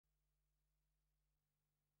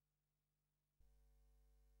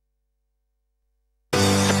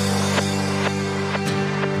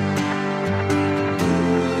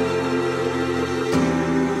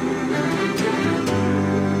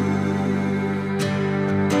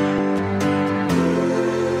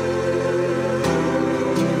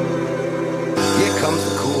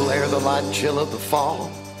light chill of the fall,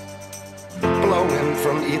 blowing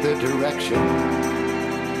from either direction.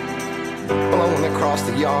 Blowing across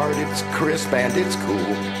the yard, it's crisp and it's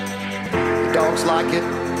cool. The dogs like it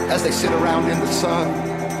as they sit around in the sun.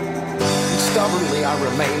 And stubbornly I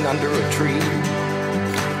remain under a tree.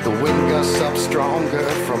 The wind gusts up stronger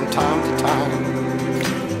from time to time.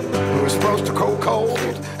 We're supposed to grow cold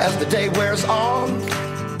as the day wears on.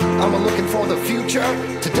 I'm looking for the future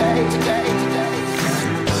today.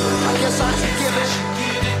 I guess I should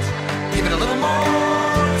give it a little more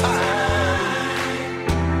time.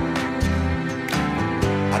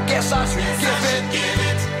 I guess I should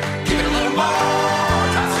give it a little more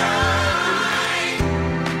time.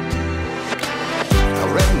 I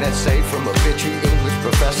read an essay from a bitchy English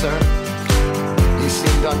professor. He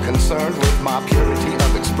seemed unconcerned with my purity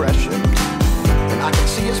of expression, and I can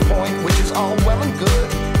see his point, which is all well and good.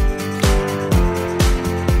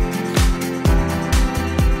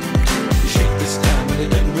 You shake this time, but it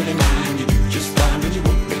doesn't really mind. You do just fine, but you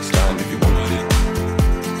won't next time if you want it.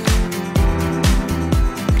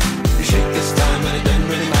 You shake this time, but it doesn't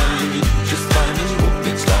really mind. You do just fine, but you won't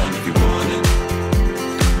next time if you want it.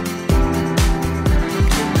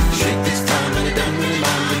 You shake this time, but it doesn't really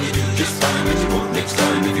mind. You do just fine, but you won't next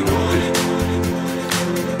time if you want it.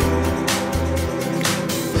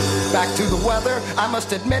 Back to the weather, I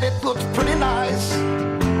must admit it looks pretty nice.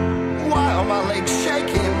 Why are my legs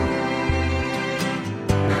shaking?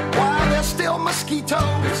 Why are there still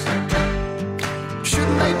mosquitoes?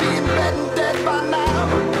 Shouldn't they be in bed and dead by now?